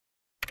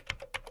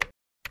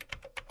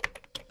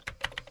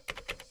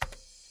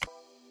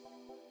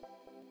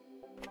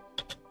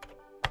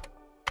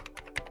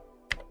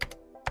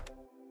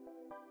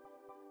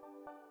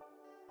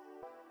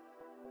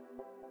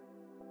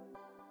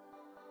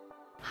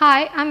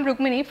Hi, I'm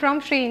Rukmini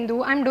from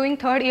SriIndu. I'm doing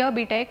third year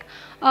BTech.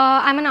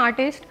 I'm an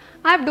artist.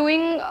 I'm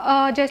doing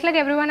just like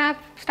everyone. I've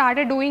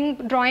started doing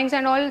drawings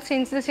and all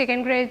since the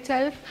second grade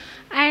itself.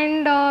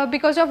 And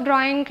because of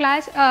drawing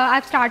class,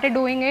 I've started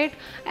doing it.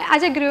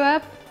 As I grew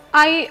up,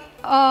 I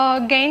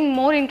gained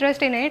more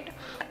interest in it.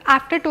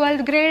 After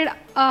 12th grade,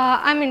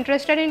 I'm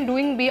interested in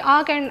doing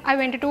B-Arc and I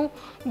went to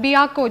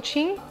B-Arc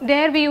coaching.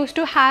 There we used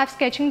to have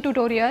sketching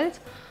tutorials.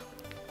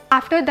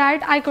 After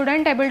that, I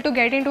couldn't able to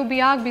get into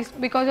B-Arc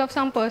because of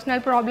some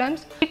personal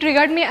problems. It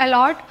triggered me a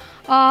lot.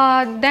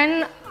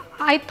 Then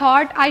I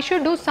thought I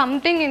should do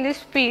something in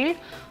this field.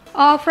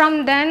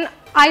 From then,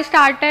 I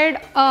started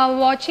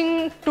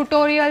watching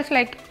tutorials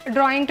like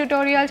drawing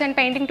tutorials and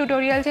painting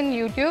tutorials in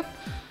YouTube.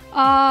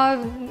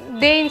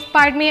 They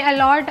inspired me a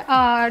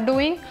lot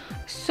doing.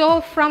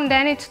 So from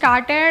then it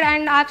started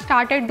and I've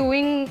started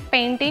doing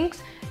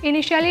paintings.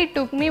 Initially it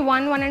took me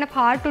one and a half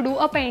hour to do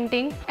a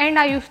painting and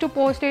I used to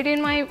post it in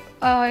my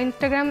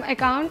Instagram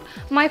account.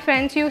 My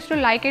friends used to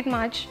like it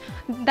much.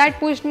 That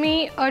pushed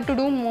me to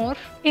do more.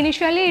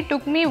 Initially it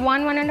took me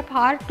one and a half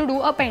hour to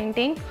do a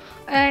painting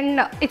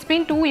and it's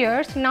been 2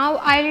 years. Now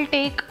I'll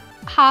take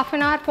half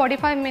an hour,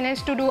 45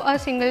 minutes to do a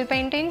single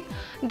painting.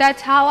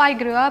 That's how I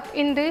grew up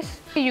in this.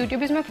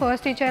 YouTube is my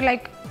first teacher,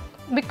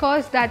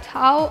 because that's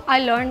how I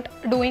learned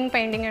doing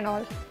painting and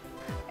all.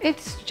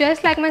 It's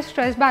just like my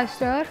stress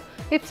buster.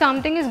 If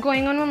something is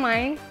going on my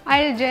mind,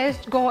 I'll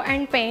just go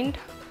and paint.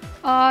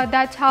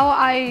 That's how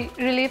I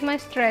relieve my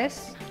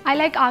stress. I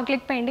like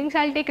acrylic paintings.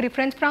 I'll take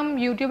reference from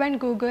YouTube and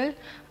Google.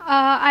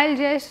 I'll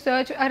just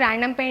search a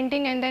random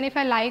painting and then if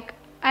I like,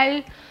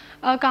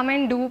 I'll come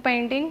and do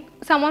painting.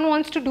 Someone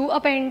wants to do a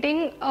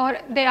painting or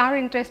they are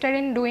interested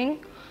in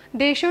doing,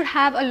 they should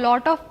have a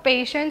lot of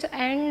patience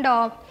and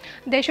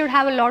they should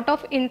have a lot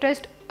of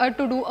interest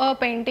to do a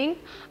painting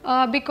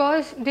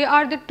because they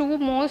are the two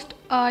most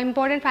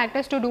important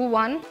factors to do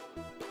one.